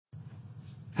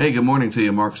Hey, good morning to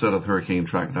you. Mark Sutton of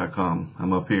HurricaneTrack.com.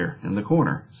 I'm up here in the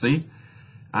corner. See?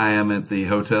 I am at the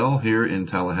hotel here in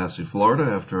Tallahassee, Florida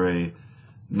after a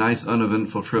nice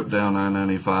uneventful trip down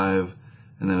I-95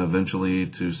 and then eventually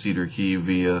to Cedar Key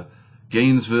via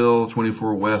Gainesville,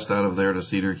 24 West out of there to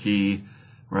Cedar Key,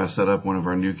 where I set up one of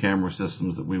our new camera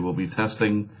systems that we will be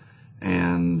testing.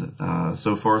 And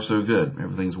so far so good.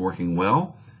 Everything's working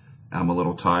well. I'm a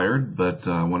little tired, but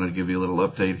I wanted to give you a little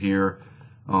update here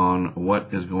on what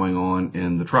is going on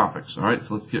in the tropics. All right,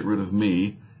 so let's get rid of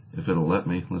me, if it'll let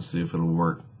me. Let's see if it'll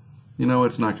work. You know,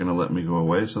 it's not going to let me go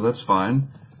away, so that's fine.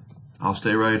 I'll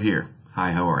stay right here.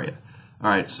 Hi, how are you? All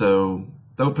right, so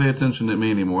don't pay attention to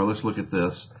me anymore. Let's look at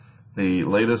this. The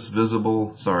latest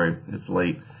visible, sorry, it's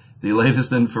late. The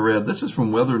latest infrared. This is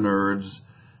from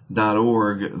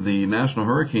weathernerds.org. The National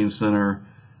Hurricane Center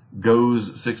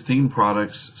GOES 16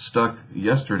 products stuck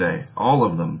yesterday, all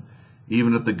of them,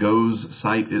 even at the GOES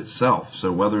site itself.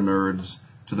 So Weather Nerds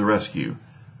to the rescue.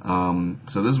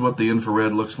 So this is what the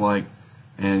infrared looks like,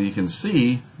 and you can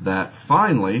see that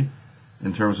finally,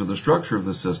 in terms of the structure of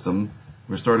the system,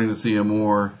 we're starting to see a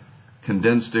more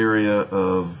condensed area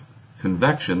of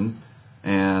convection,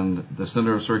 and the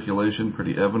center of circulation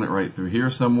pretty evident right through here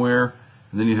somewhere.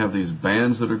 And then you have these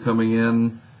bands that are coming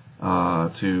in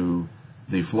to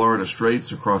the Florida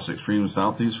Straits across extreme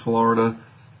southeast Florida.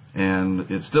 And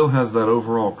it still has that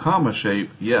overall comma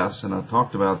shape, yes, and I've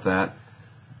talked about that,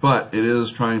 but it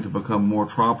is trying to become more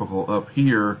tropical up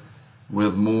here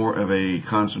with more of a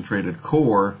concentrated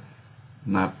core,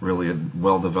 not really a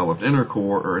well-developed inner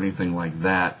core or anything like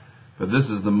that, but this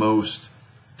is the most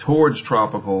towards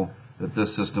tropical that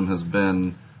this system has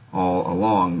been all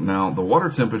along. Now, the water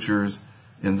temperatures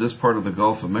in this part of the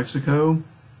Gulf of Mexico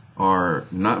are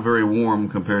not very warm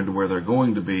compared to where they're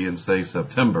going to be in, say,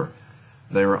 September.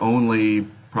 They are only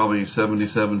probably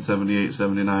 77, 78,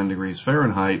 79 degrees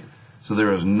Fahrenheit, so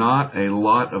there is not a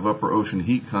lot of upper ocean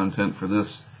heat content for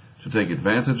this to take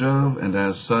advantage of, and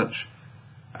as such,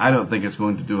 I don't think it's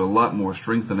going to do a lot more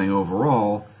strengthening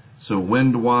overall. So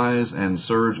wind-wise and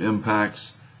surge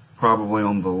impacts probably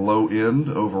on the low end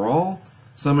overall.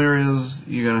 Some areas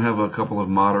you're going to have a couple of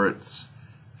moderates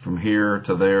from here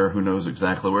to there, who knows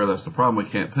exactly where. That's the problem,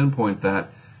 we can't pinpoint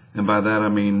that, and by that I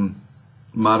mean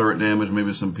moderate damage,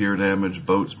 maybe some pier damage,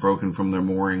 boats broken from their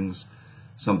moorings,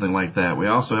 something like that. We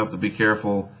also have to be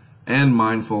careful and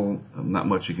mindful, not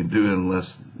much you can do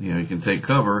unless you can take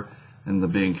cover, and the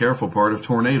being careful part of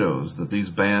tornadoes, that these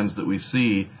bands that we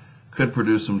see could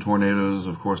produce some tornadoes.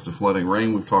 Of course, the flooding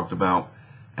rain we've talked about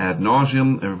ad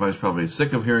nauseum. Everybody's probably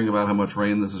sick of hearing about how much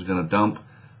rain this is going to dump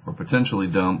or potentially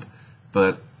dump,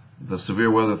 but the severe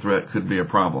weather threat could be a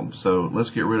problem. So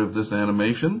let's get rid of this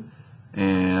animation.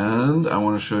 And I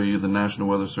want to show you the National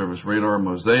Weather Service radar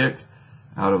mosaic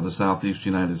out of the southeast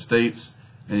United States.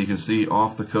 And you can see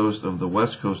off the coast of the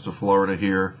west coast of Florida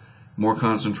here, more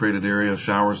concentrated area of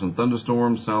showers and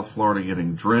thunderstorms, South Florida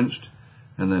getting drenched,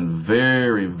 and then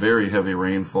very, very heavy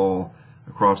rainfall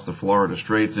across the Florida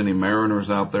Straits. Any mariners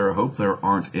out there, I hope there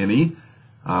aren't any.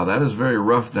 That is very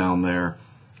rough down there.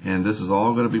 And this is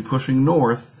all going to be pushing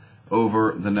north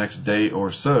over the next day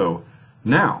or so.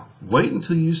 Now, wait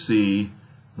until you see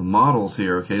the models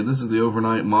here, okay? This is the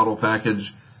overnight model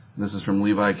package. This is from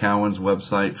Levi Cowan's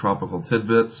website, Tropical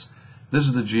Tidbits. This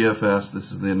is the GFS.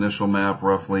 This is the initial map,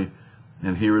 roughly.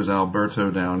 And here is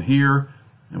Alberto down here.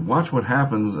 And watch what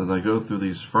happens as I go through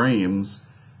these frames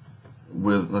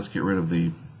with, let's get rid of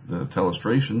the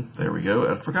telestration. There we go.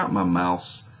 I forgot my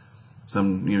mouse. So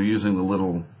I'm using the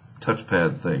little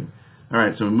touchpad thing. All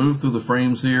right, so we move through the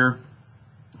frames here.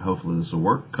 Hopefully this will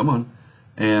work. Come on.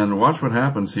 And watch what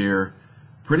happens here.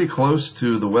 Pretty close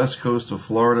to the west coast of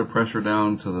Florida, pressure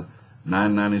down to the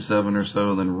 997 or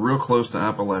so, then real close to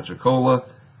Apalachicola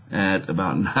at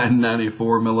about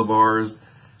 994 millibars,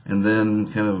 and then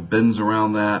kind of bends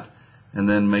around that, and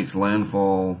then makes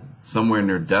landfall somewhere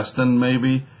near Destin,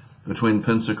 maybe, between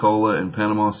Pensacola and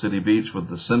Panama City Beach with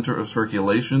the center of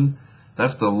circulation.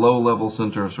 That's the low-level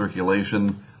center of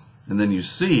circulation. And then you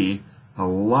see a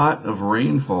lot of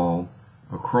rainfall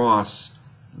across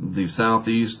the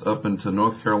southeast up into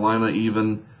North Carolina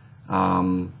even.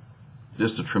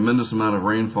 Just a tremendous amount of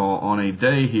rainfall on a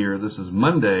day here. This is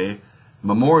Monday,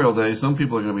 Memorial Day. Some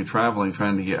people are going to be traveling,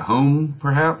 trying to get home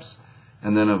perhaps.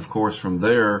 And then of course from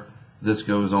there, this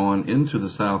goes on into the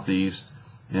southeast.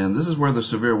 And this is where the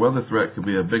severe weather threat could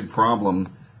be a big problem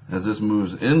as this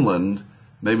moves inland.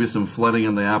 Maybe some flooding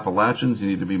in the Appalachians. You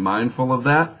need to be mindful of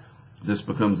that. This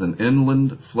becomes an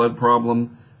inland flood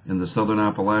problem in the southern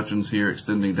Appalachians here,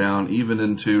 extending down even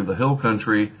into the hill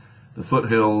country, the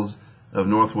foothills of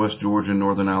northwest Georgia,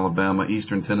 northern Alabama,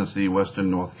 eastern Tennessee,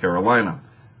 western North Carolina.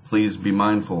 Please be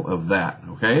mindful of that,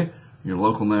 okay? Your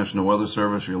local National Weather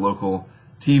Service, your local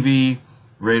TV,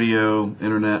 radio,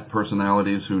 internet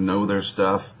personalities who know their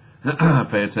stuff,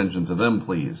 pay attention to them,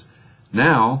 please.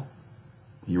 Now,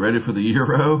 you ready for the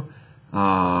Euro?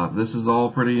 This is all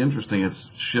pretty interesting. It's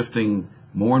shifting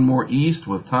more and more east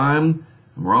with time.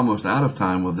 We're almost out of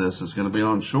time with this. It's going to be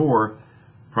on shore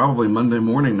probably Monday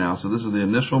morning now. So this is the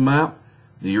initial map,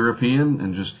 the European,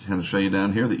 and just kind of show you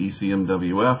down here, the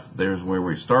ECMWF. There's where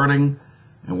we're starting.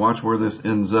 And watch where this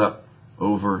ends up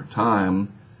over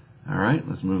time. All right,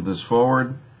 let's move this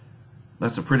forward.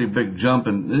 That's a pretty big jump,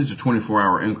 and these are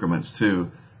 24-hour increments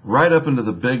too. Right up into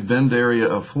the Big Bend area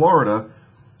of Florida.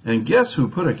 And guess who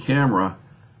put a camera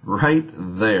right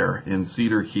there in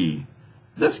Cedar Key?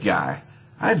 This guy.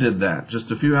 I did that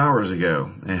just a few hours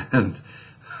ago, and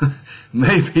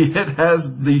maybe it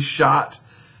has the shot.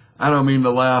 I don't mean to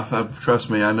laugh. Trust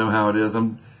me, I know how it is.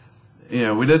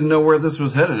 We didn't know where this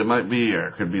was headed. It might be, or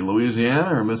it could be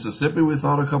Louisiana or Mississippi, we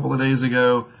thought a couple of days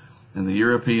ago, and the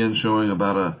European showing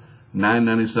about a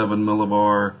 997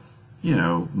 millibar,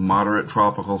 moderate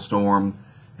tropical storm.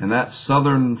 And that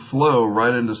southern flow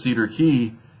right into Cedar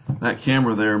Key, that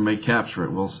camera there may capture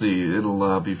it. We'll see.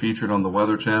 It'll be featured on the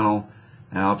Weather Channel,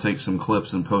 and I'll take some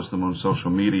clips and post them on social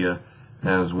media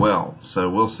as well. So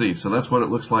we'll see. So that's what it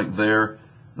looks like there.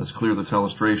 Let's clear the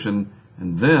telestration,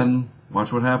 and then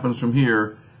watch what happens from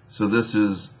here. So this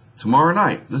is tomorrow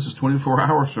night. This is 24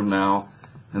 hours from now,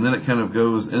 and then it kind of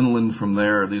goes inland from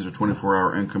there. These are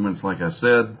 24-hour increments, like I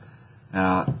said.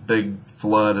 Big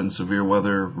flood and severe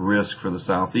weather risk for the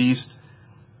southeast.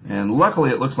 And luckily,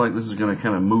 it looks like this is going to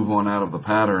kind of move on out of the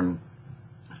pattern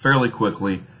fairly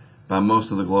quickly by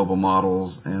most of the global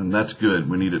models, and that's good.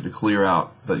 We need it to clear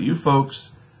out. But you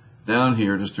folks down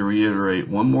here, just to reiterate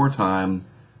one more time,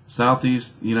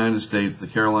 southeast United States, the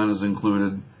Carolinas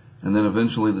included, and then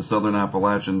eventually the southern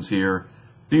Appalachians here,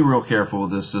 be real careful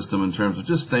with this system in terms of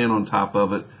just staying on top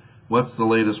of it. What's the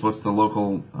latest? What's the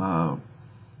local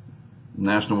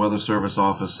National Weather Service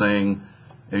office saying?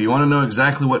 If you want to know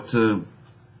exactly what to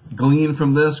glean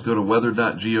from this, go to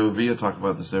weather.gov. I talk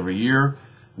about this every year.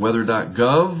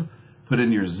 Weather.gov. Put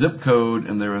in your zip code,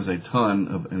 and there is a ton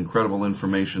of incredible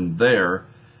information there,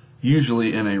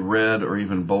 usually in a red or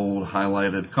even bold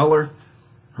highlighted color.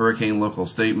 Hurricane local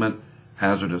statement,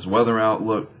 hazardous weather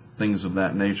outlook, things of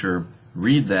that nature.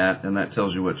 Read that, and that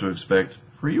tells you what to expect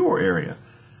for your area.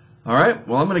 All right,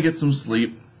 well, I'm going to get some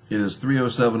sleep. It is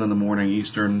 3:07 in the morning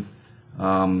Eastern.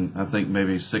 I think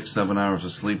maybe 6-7 hours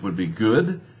of sleep would be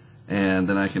good, and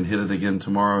then I can hit it again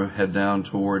tomorrow, head down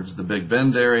towards the Big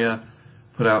Bend area,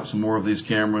 put out some more of these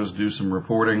cameras, do some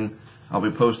reporting. I'll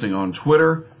be posting on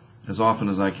Twitter as often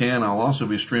as I can. I'll also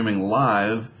be streaming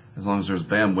live, as long as there's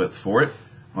bandwidth for it,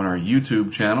 on our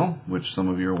YouTube channel, which some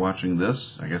of you are watching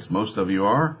this. I guess most of you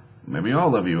are. Maybe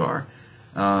all of you are.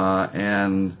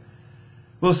 And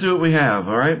we'll see what we have,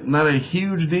 all right? Not a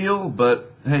huge deal,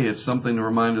 but hey, it's something to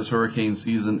remind us hurricane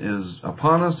season is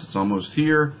upon us. It's almost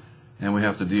here, and we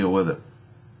have to deal with it.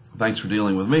 Thanks for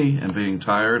dealing with me and being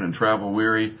tired and travel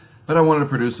weary, but I wanted to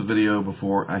produce a video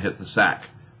before I hit the sack,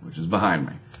 which is behind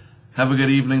me. Have a good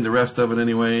evening, the rest of it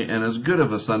anyway, and as good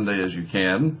of a Sunday as you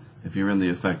can if you're in the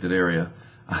affected area.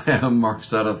 I am Mark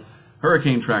Sudduth,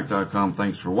 HurricaneTrack.com.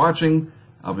 Thanks for watching.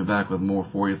 I'll be back with more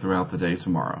for you throughout the day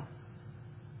tomorrow.